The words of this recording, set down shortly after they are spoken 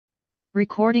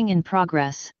Recording in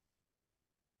progress.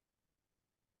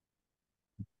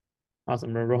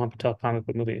 Awesome. Rohan Patel, comic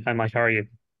book movie. Hi, Mike. How are you?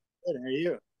 Good. How are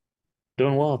you?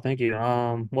 Doing well, thank you.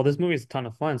 Well, this movie is a ton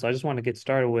of fun, so I just want to get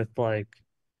started with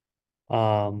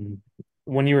um,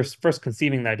 when you were first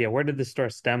conceiving the idea, where did this sort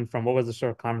of stem from? What was the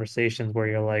sort of conversations where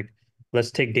you're like,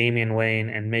 let's take Damian Wayne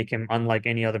and make him unlike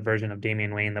any other version of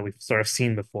Damian Wayne that we've sort of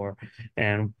seen before,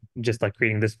 and just like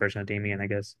creating this version of Damian, I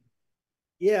guess.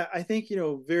 Yeah, I think,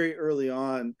 very early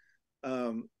on,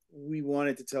 we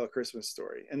wanted to tell a Christmas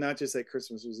story. And not just that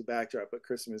Christmas was a backdrop, but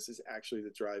Christmas is actually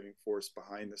the driving force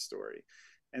behind the story.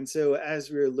 And so as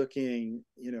we were looking,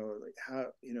 like how,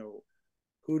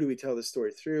 who do we tell the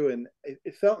story through? And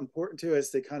it felt important to us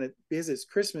to kind of, because it's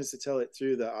Christmas, to tell it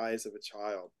through the eyes of a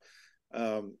child.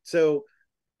 So,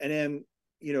 and then,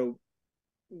 you know,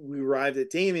 we arrived at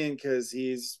Damien because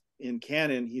he's in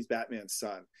canon, he's Batman's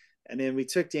son. And then we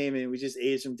took Damien, we just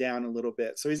aged him down a little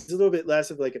bit. So he's a little bit less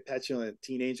of like a petulant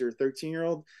teenager,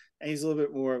 13-year-old, and he's a little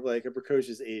bit more of like a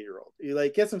precocious 8-year-old. He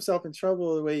like gets himself in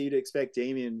trouble the way you'd expect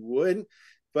Damien would,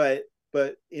 but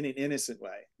in an innocent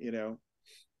way.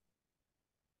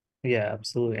 Yeah,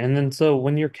 absolutely. And then so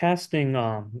when you're casting,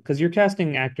 because you're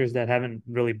casting actors that haven't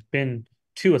really been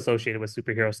too associated with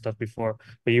superhero stuff before,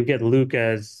 but you get Luke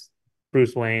as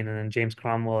Bruce Wayne and then James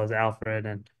Cromwell as Alfred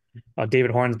and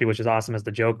David Hornsby, which is awesome as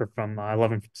the Joker from I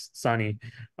Love Him Sunny.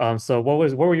 So what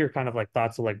were your kind of like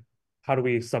thoughts of like how do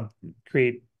we sub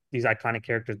create these iconic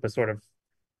characters but sort of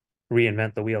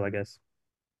reinvent the wheel, I guess?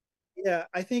 Yeah,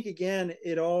 I think again,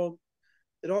 it all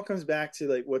comes back to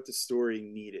like what the story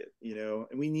needed.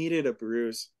 And we needed a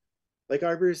Bruce. Like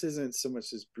our Bruce isn't so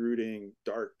much this brooding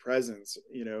dark presence.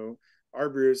 Our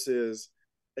Bruce is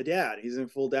a dad. He's in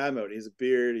full dad mode. He's a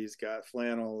beard, he's got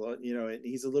flannel, and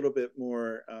he's a little bit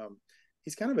more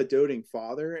he's kind of a doting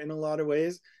father in a lot of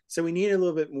ways. So we need a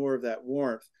little bit more of that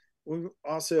warmth. We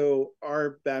also,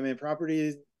 our Batman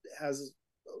property has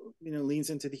leans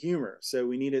into the humor. So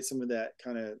we needed some of that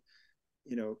kind of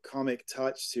comic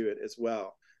touch to it as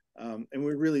well. And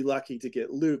we're really lucky to get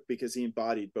Luke because he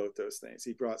embodied both those things.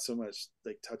 He brought so much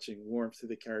like touching warmth to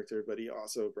the character, but he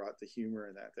also brought the humor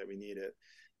in that we needed.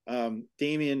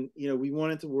 Damien, we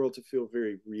wanted the world to feel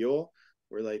very real,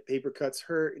 where like paper cuts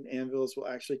hurt and anvils will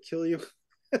actually kill you.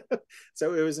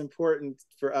 So it was important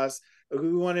for us.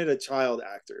 We wanted a child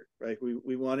actor, right?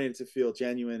 We wanted it to feel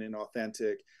genuine and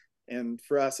authentic. And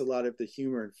for us, a lot of the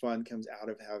humor and fun comes out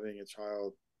of having a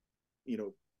child you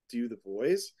know do the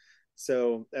voice.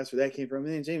 So that's where that came from.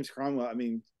 And then James Cromwell, I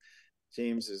mean,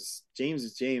 James is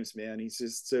James, man. He's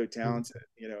just so talented,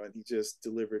 and he just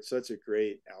delivered such a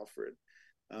great Alfred.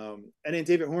 And then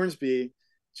David Hornsby,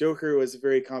 Joker, was a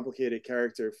very complicated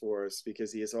character for us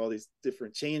because he has all these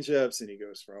different change ups and he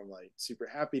goes from like super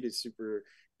happy to super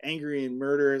angry and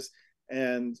murders.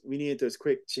 And we needed those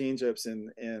quick change ups,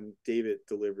 and David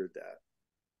delivered that.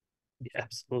 Yeah,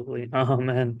 absolutely.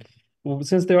 And well,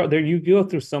 since there you go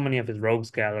through so many of his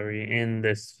rogues gallery in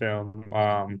this film,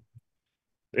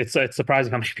 it's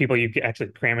surprising how many people you can actually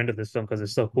cram into this film because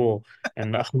it's so cool.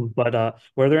 And but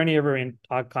were there any ever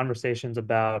conversations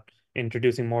about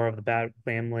introducing more of the Bat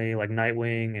family, like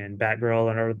Nightwing and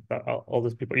Batgirl and all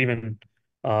those people, even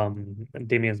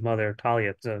Damien's mother,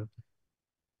 Talia? So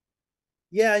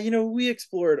Yeah, we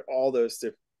explored all those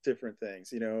different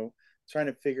things, trying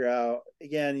to figure out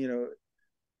again,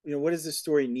 what does the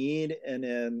story need, and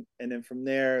then from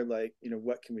there, like,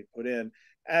 what can we put in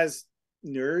as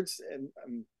nerds, and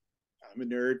I'm a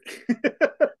nerd.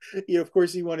 Of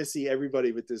course, you want to see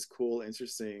everybody with this cool,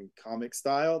 interesting comic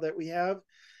style that we have.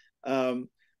 Um,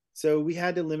 so we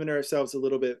had to limit ourselves a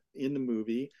little bit in the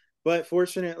movie, but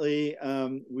fortunately,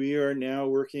 we are now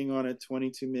working on a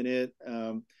 22-minute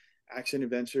action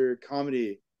adventure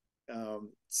comedy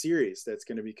series that's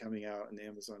going to be coming out on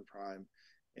Amazon Prime,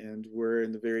 and we're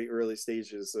in the very early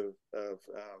stages of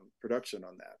production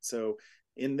on that. So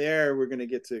in there, we're going to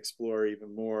get to explore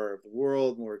even more of the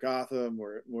world, more Gotham,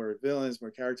 more villains, more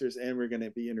characters, and we're going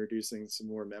to be introducing some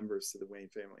more members to the Wayne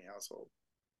family household.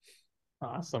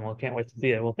 awesome. Well, can't wait to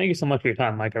see it. Well, thank you so much for your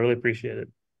time, Mike. I really appreciate it.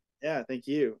 Yeah, thank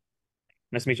you.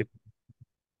 Nice to meet you.